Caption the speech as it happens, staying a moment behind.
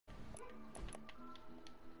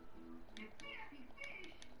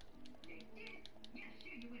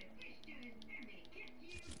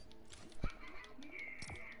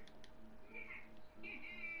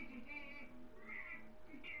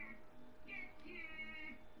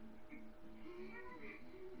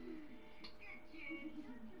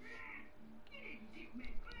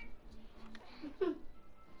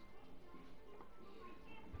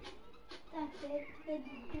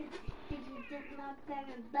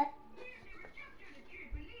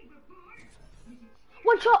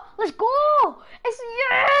One shot. Let's go. It's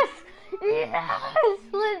yes. Yes.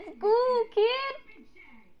 Let's go, kid.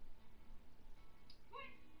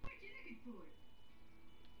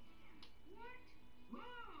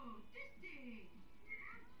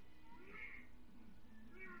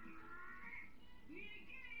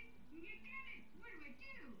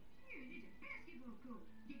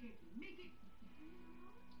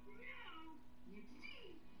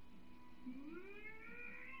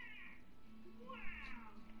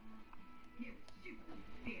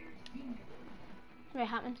 Right,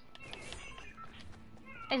 happened.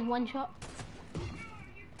 It's one shot.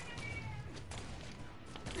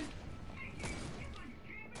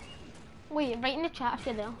 Wait, write in the chat if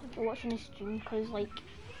you're there, if you're watching the stream, because like...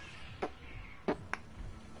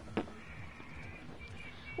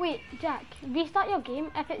 Wait, Jack, restart your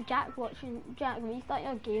game. If it's Jack watching, Jack, restart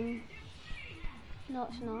your game. No,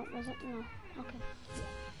 it's not, is it? No. Okay.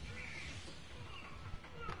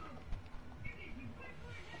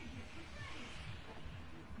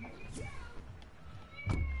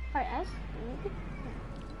 Oh, it is?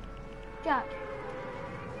 Jack.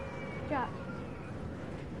 Jack.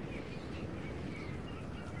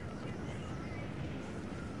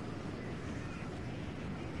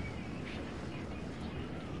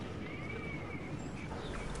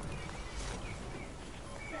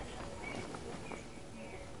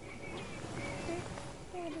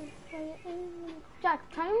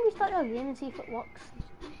 Jack, try and restart your game and see if it works.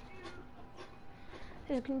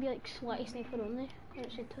 It's gonna be like sweaty sniper only.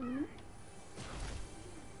 It's a tournament.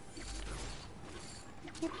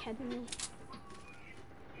 You're kidding me.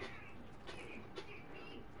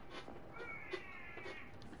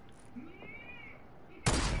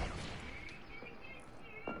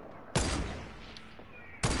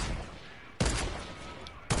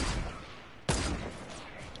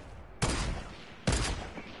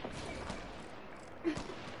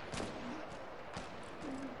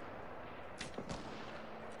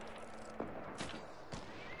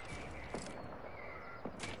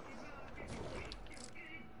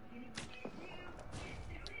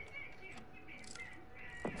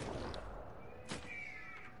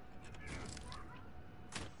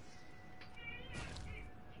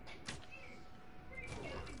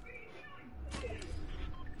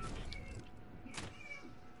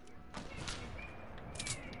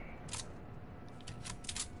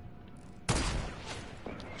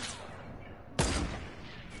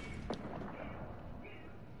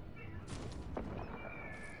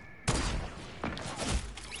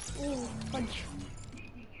 Fudge.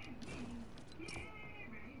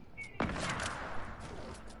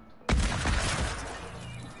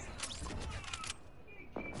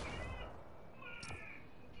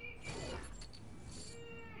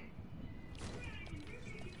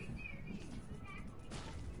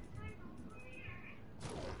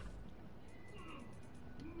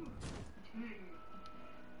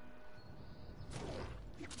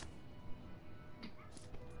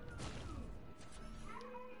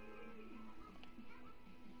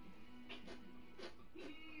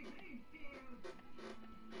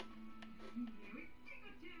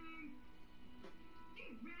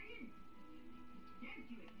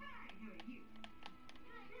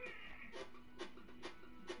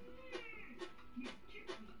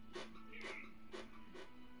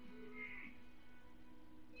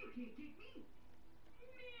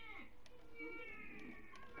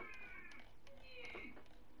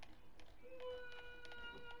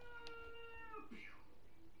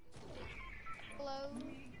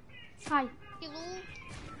 Hi. Hello.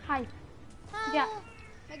 Hi. Hi. Yeah.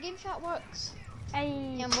 My game chat works.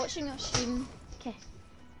 Hey. Yeah, I'm watching your stream. Okay.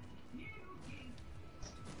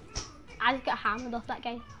 I just got hammered off that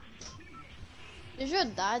guy. Does your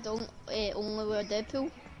dad only wear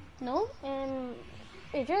Deadpool? No,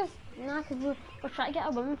 it just, nah, cause we're trying to get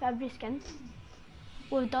a woman for every skin.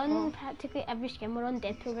 We've done practically every skin, we're on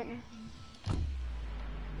Deadpool right now.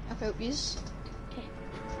 I'll help yous. Okay.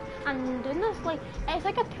 And doing this, like, it's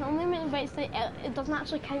like a tournament, but it's like, it doesn't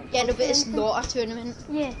actually count. Yeah, no, but it's not a tournament.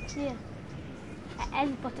 Yeah, yeah. It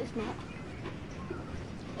is, but it's not.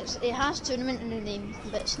 It has tournament in the name,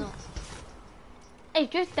 but it's not.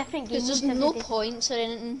 It's just different game modes. There's no points or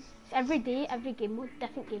anything. Every day, every game mode,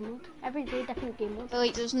 different game mode. Every day, different game mode. But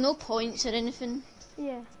like, there's no points or anything.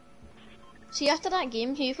 Yeah. See, after that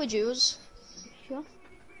game, can you play duos? Sure.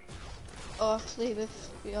 Or play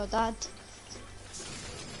with your dad?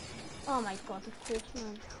 Oh my god, of course,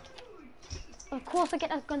 man. Of course I get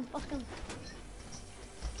that gun, first gun.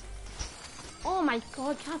 Oh my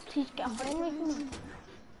god, can I please get a gun away from me?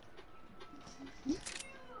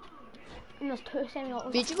 And there's 2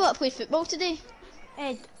 semi-autos. Did you go to play football today?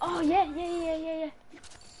 Oh yeah.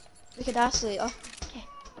 We could ask later. Okay.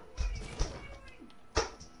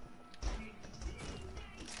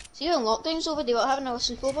 See you in lockdowns over there, having a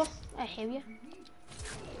sleepover? Hell yeah.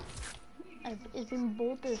 It's been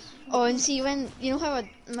bored as... Oh, and see when, you know how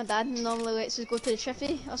my dad normally lets us go to the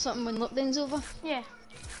Chiffy or something when lockdown's over? Yeah.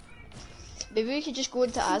 Maybe we could just go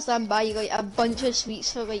into Asda and buy like a bunch of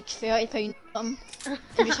sweets for like £30 or something.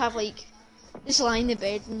 And just have like, just lie in the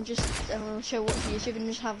bed and just, I don't know, chill watch YouTube and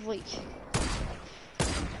just have like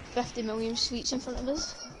 50 million sweets in front of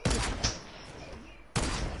us.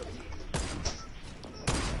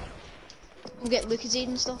 We'll get Lucozade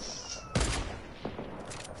and stuff.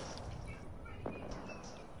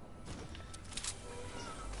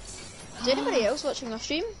 Is anybody else watching our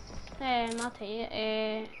stream? I'll tell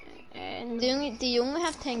you. Do you only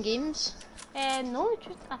have 10 games? No,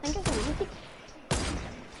 just, I think it's limited.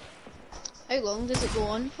 How long does it go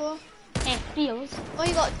on for? 3 hours. Oh,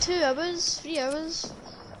 you got 2 hours, 3 hours.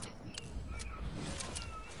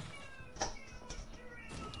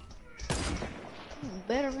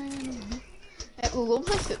 Better than... we'll go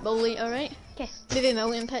play football later, right? Okay. Maybe a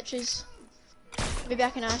million pitches. Maybe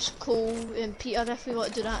I can ask Cole and Peter if we want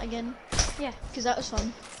to do that again. Yeah. Because that was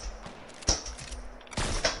fun.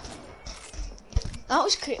 That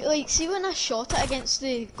was crazy. Like, see when I shot it against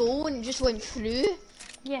the goal and it just went through?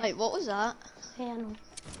 Yeah. Like, what was that? Yeah, I know.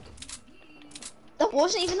 There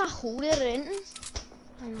wasn't even a hole there or anything.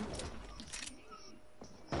 I know.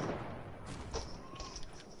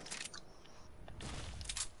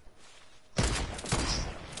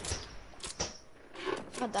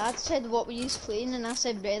 My dad said what were you playing and I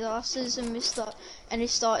said Red Arses and he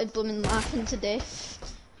started blooming laughing to death.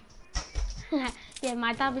 Yeah,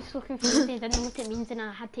 my dad was so confused, he didn't know what it means and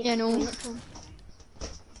I had to explain it to him.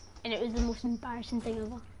 And it was the most embarrassing thing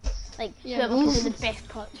ever. Like, whoever can do the best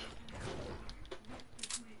touch.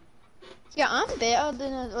 Yeah, I'm better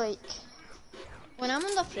than like, when I'm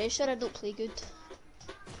under pressure I don't play good.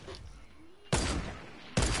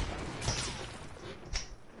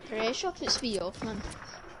 Pressure puts me off, man.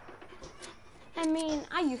 I mean,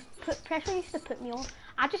 pressure used to put me off.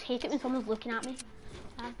 I just hate it when someone's looking at me.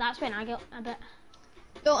 That's when I get a bit...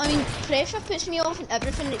 Well, I mean, pressure puts me off in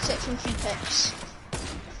everything except from free kicks.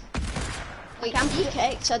 Like, free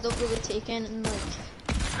kicks I don't really take in and like...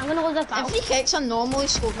 I'm gonna lose this battle. And free kicks I normally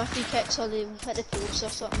score my free kicks or they hit the post or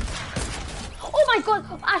something. Oh my god!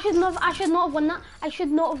 I should not have won that. I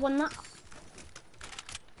should not have won that.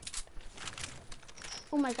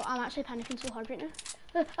 Oh my god, I'm actually panicking so hard right now.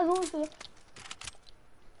 I don't want to do it.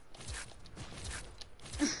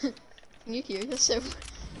 Can you hear yourself?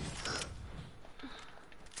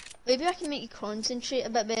 Maybe I can make you concentrate a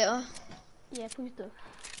bit better. Yeah, please do.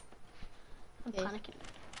 I'm Okay. panicking.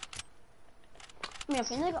 I mean, I've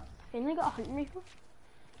finally got a hunting rifle.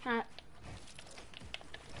 Oh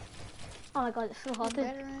my god, it's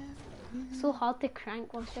so hard to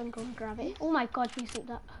crank whilst you're going gravity. Oh my god, please take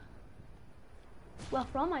that. Where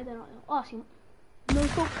from? I don't know. Oh, I see him. No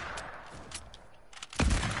scope.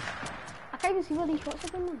 I can't even see where these shots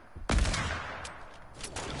are going then.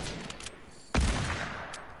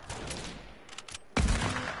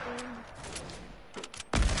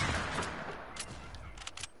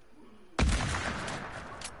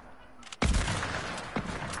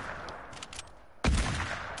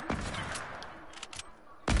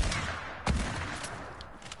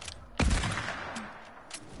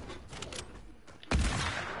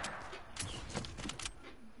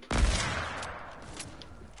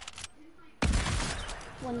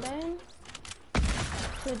 One down,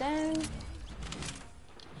 2 down.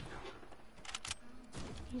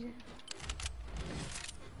 Easy.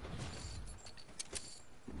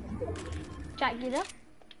 Jack, you there?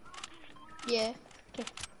 Yeah.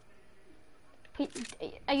 Okay.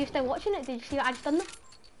 Are you still watching it? Did you see what I just done there?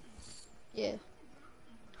 Yeah.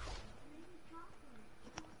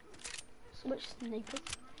 Which sniper?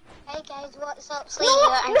 Hey guys, what's up? Slay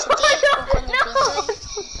here, and today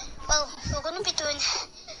we're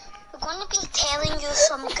going to be telling you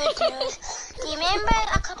some good news. Do you remember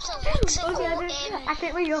a couple of weeks ago? I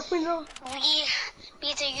can't read your window. We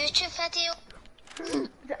made a YouTube video.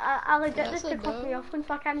 I legit just took off my phone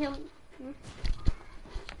so I can't hear.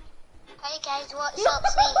 Hey guys, what's up?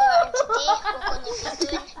 Slay here, and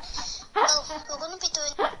today we're going to be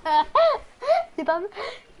doing.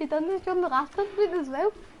 You done this on the last episode as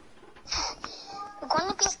well. We're going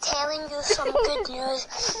to be telling you some good news.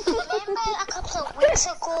 Remember a couple of weeks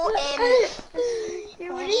ago, we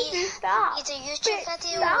made a YouTube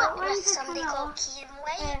video with somebody called Kieran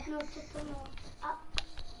White.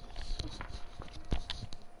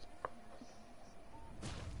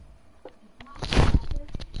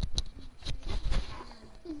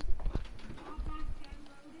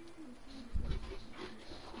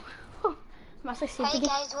 actually Hi stupid.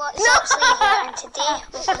 guys, what's actually happening today?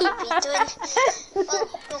 We're going to be doing. Well,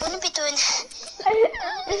 we're going to be doing.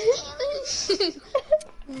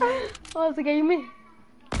 Oh, it's a game.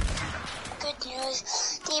 Good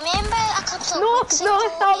news. Do you remember a couple of No, weeks no, ago?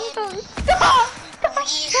 stop. We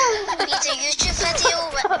made a YouTube video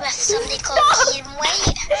with somebody called Kieran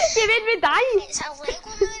White. You made me die. It's a Lego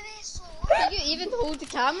movie, so. Can you even hold the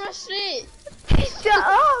camera straight? Shut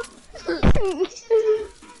up.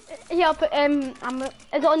 Yeah, but is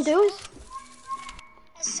it on duos?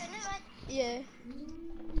 As soon as I. Yeah.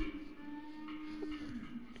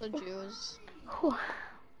 So Jules.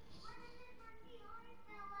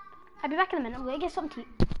 I'll be back in a minute. I'm gonna get something to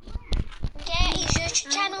eat. Get his YouTube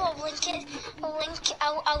channel, I'll link it.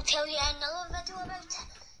 I'll tell you another video about it.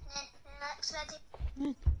 And then the next video.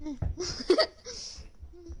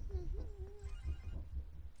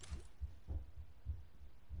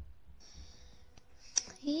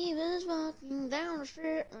 He was walking down the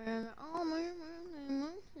street and all my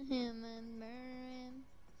him and Marion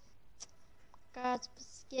got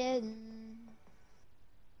skin.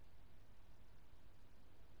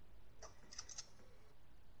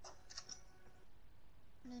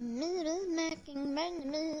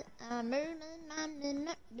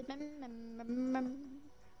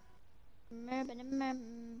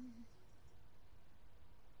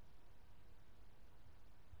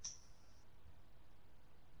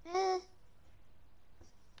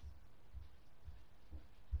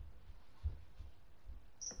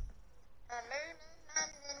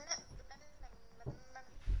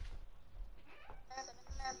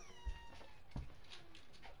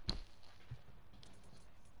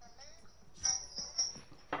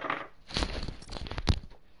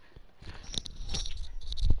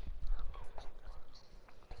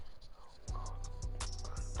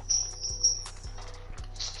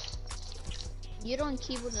 You're on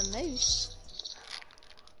keyboard and mouse.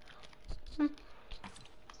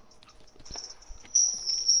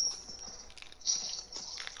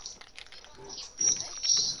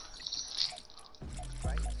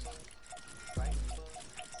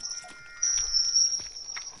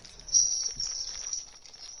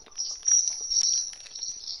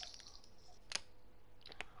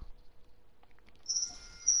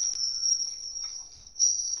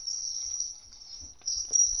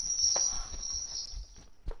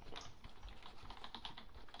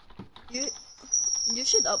 You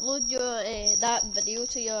should upload your that video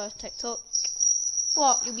to your TikTok.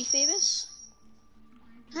 What? You'll be famous.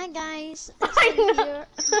 Hi guys. I know. Here.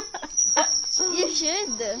 You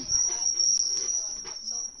should.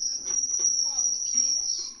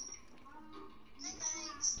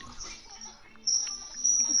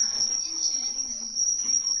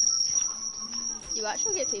 You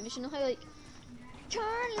actually get famous. You know how like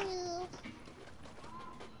Charlie.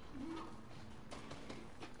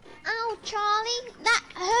 Ow, Charlie, that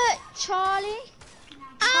hurt, Charlie.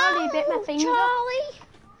 Charlie bit my finger. Charlie.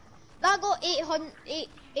 That got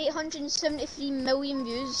 873 million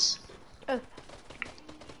views. Oh.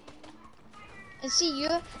 And see you.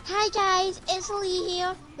 Hi guys, it's Lee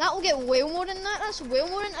here. That will get well more than that. That's well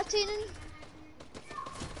more entertaining.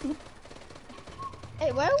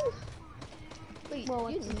 It will. Wait,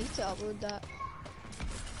 Well, you need to upload that.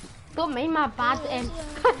 Don't mind my bad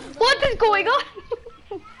what is going on?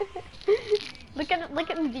 look at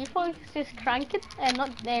the default just cranking and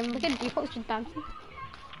not them. Look at the default just dancing.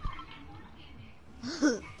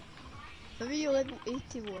 Maybe you're level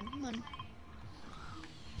 81, man.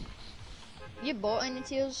 You bought any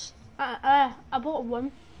tears? I bought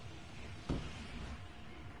one.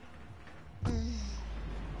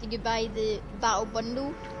 Did you buy the battle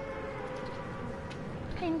bundle?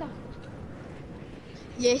 Kinda.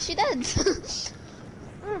 Yes, you did.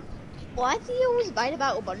 Why do you always buy the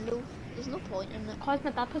battle bundle? There's no point in it. Cause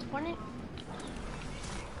my dad was on it.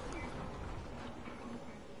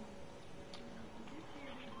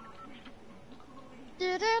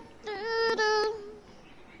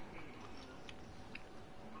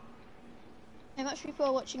 How much people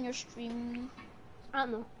are watching your stream? I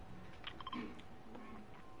don't know.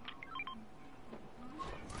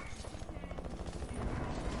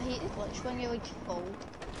 I hate the glitch when you like fall.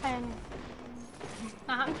 That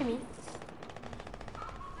happened to me.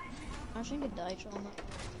 I think it died from it.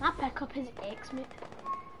 I pick up his ex, mate.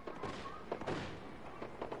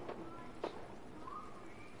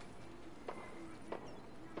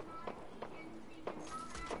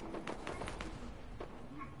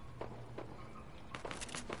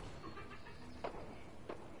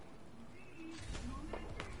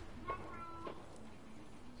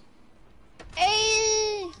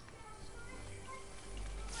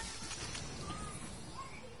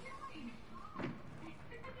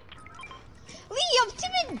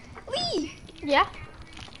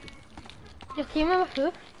 You came in with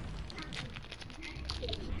who?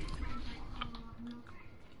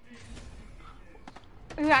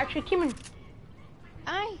 You actually came in?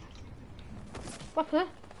 Aye. With who?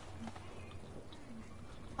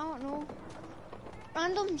 I don't know.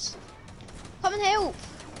 Randoms. Come and help.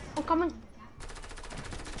 I'm coming.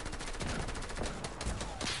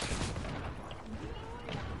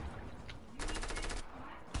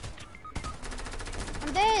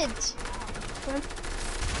 I'm dead. Come.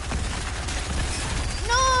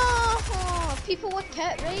 No! People were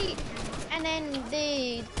kit, right? And then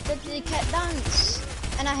they did the kit dance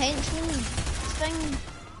in a henchman thing.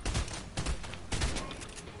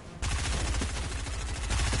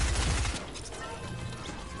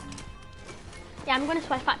 Yeah, I'm gonna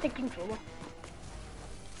switch back to controller.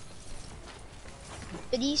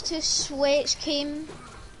 But these two sweats came.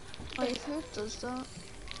 Wait, who does that?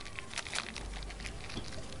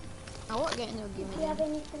 I want to get in their game. Do you have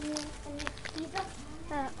anything in the freezer?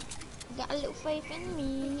 Got a little faith in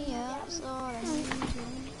me, yeah, that's all I need.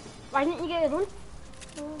 Why didn't you get your own?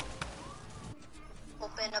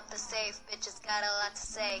 Open up the safe, bitches got a lot to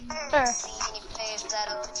say. Sure. See any face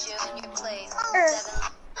that'll put you in your place.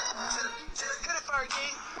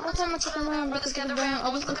 What time I took my brothers gather round,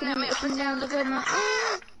 always looking at me up and down, look at my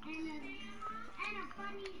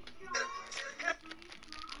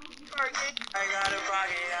I got a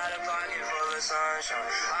pocket full of sunshine.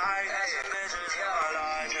 I got some bitches in my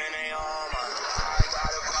life and they all mine. I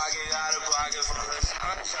got a pocket full of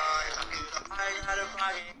sunshine. I got a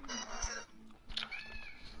pocket.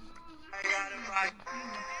 I got a pocket.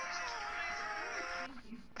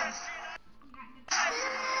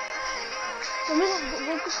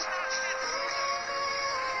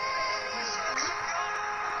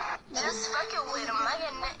 Just fucking with him, I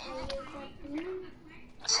got nothing.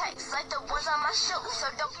 Checks like the ones on my shoes, so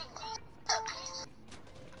don't get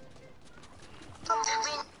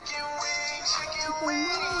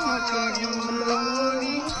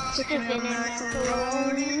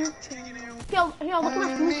Here, look at my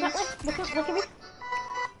phone quickly. Look at me.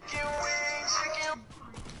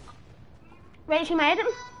 Right, she made it.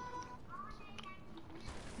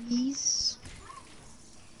 Please.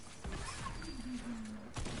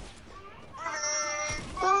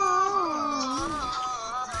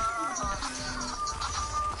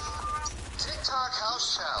 TikTok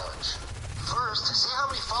House Challenge. First, see how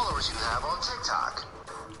many followers you have on TikTok.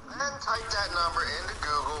 Then type that number into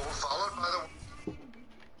Google, followed by the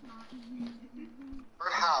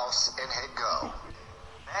word house, and hit go.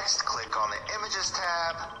 Next, click on the Images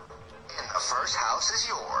tab, and the first house is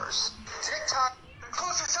yours. TikTok. The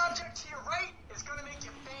closest object to your right is going to make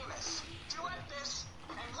you famous. Duet this,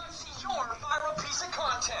 and let's see your viral piece of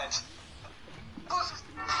content. Closest.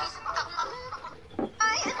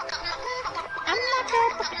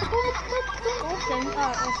 I'm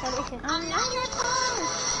not I'm not your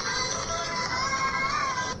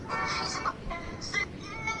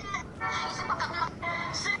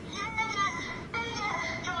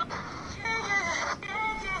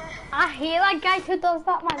I hate that guy who does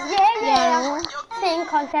that, man. Yeah. Singing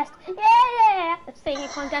contest. Yeah. Singing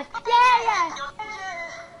contest. Yeah.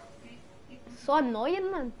 So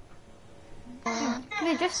annoying, man. Can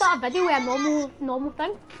you just start a video with a normal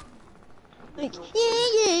thing? Like,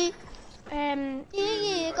 yeah.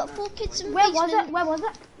 Yeah, Got 4 kids in Where basement. was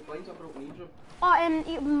it?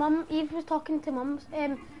 Oh, Mum, Eve was talking to Mum's.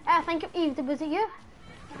 I think Eve, was it you?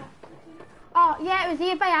 Oh, yeah, it was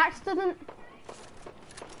Eve by accident.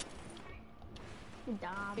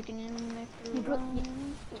 Damn. Chicken and You broke.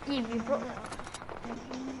 Eve, you broke.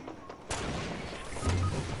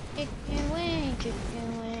 Chicken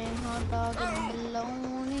wing, hot dog and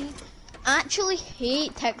bologna. I actually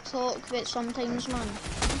hate TikTok, but sometimes, man.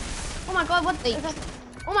 Oh my god, what Like, is that?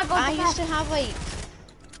 Oh my god, I used to have like,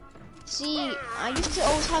 see, I used to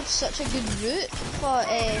always have such a good route for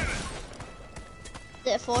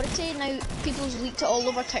the authority. Now people's leaked it all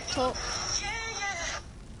over TikTok.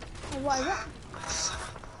 What is it?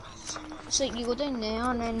 It's like you go down there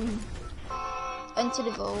and then into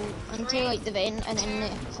the vault, into like the vent, and then the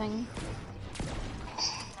thing.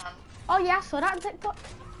 Oh yeah, I saw that on TikTok.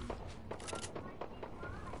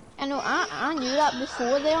 I know, I knew that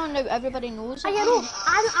before there, and now everybody knows it. I know.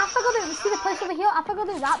 I figured out. See the place over here. I figured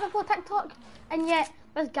out that before TikTok, and yet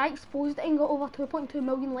this guy exposed it and got over 2.2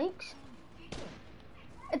 million likes.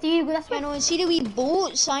 Do you go this way? I know, and see the wee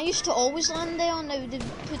boats, I used to always land there, and now they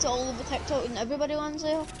put it all over TikTok and everybody lands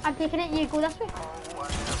there. I'm taking it. You go this way.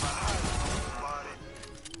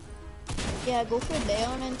 Yeah, go through there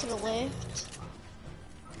and then to the left.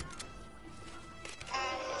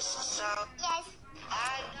 Yes.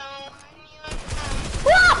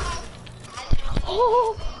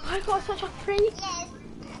 Oh, I got such a freak.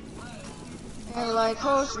 And like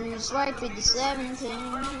horses right with the 17.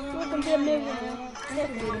 Welcome to the millionaire.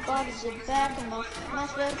 Never be the bodies at the back of my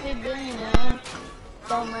filthy billionaire.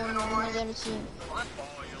 Don't remember when I never seen.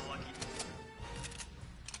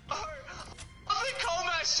 The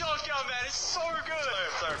Comac shotgun, man, it's so good.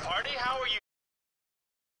 Third party, how are you?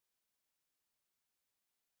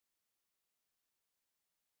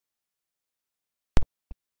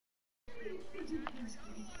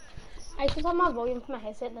 I should have my volume for my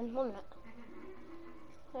headset then, wouldn't it?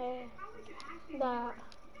 That.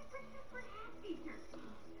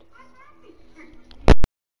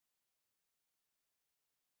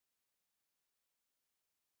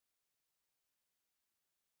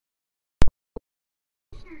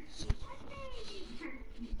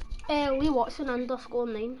 Lee Watson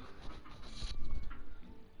 _9.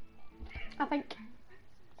 I think.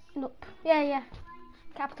 Nope. Yeah.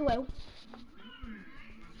 Capital L.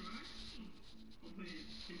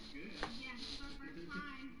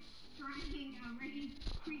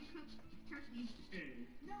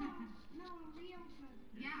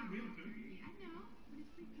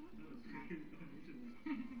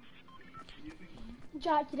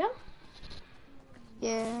 Jack, you know?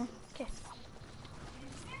 Yeah. Okay.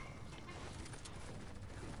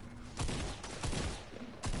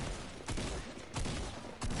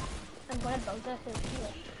 I'm gonna build this and see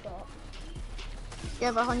it stop. You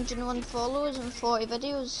have 101 followers and 40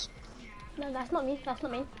 videos. No, that's not me. That's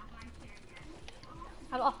not me.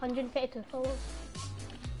 I got 132 followers.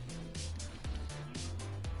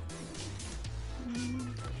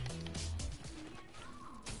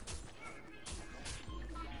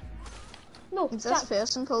 No, It's this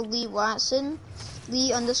person called Lee Watson.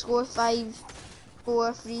 Lee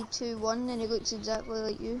 _54321, and he looks exactly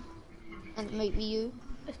like you. And it might be you.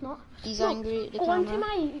 it's not. He's No, angry at the go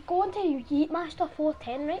camera. go onto Yeetmaster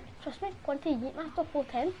 410, right? Trust me. Go onto Yeetmaster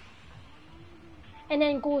 410, and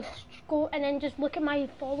then go and then just look at my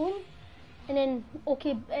following, and then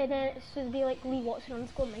okay, and then it should be like Lee Watson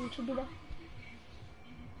 _9 should be there.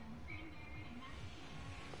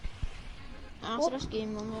 After this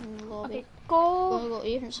game, I'm not in the lobby. Okay, go. Gonna go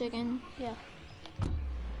agency again. Yeah.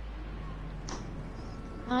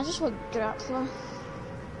 I just want Grappler.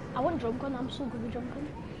 I want drum gun. I'm so good with drum gun.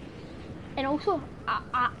 And also,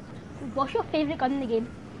 what's your favourite gun in the game?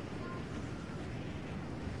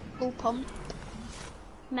 Full pump.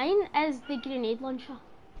 Mine is the grenade launcher.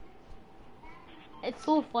 It's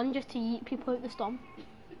so fun just to yeet people out the storm.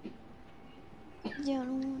 Yeah, I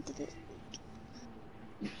know what to do.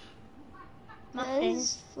 My It friend,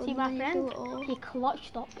 is fun see my when you friend, do it all. he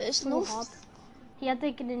clutched up It's so no hard. He had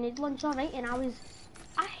the grenade launcher, right, and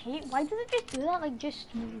I hate, why does it just do that? Like, just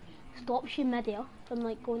stops you mid-air from,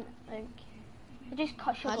 like, going, like, it just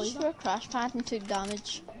cuts your I just glider. threw a crash pad and took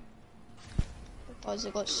damage. Because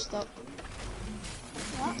it got stuck.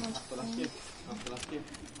 What? After this game.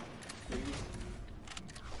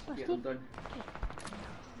 Brush Yeah, teeth? I'm done.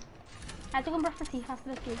 I have to go and brush my teeth after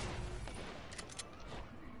this game.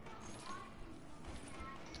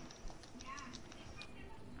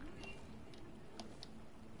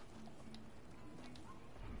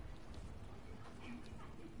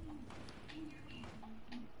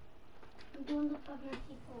 I'm doing the fucking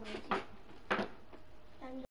teeth already.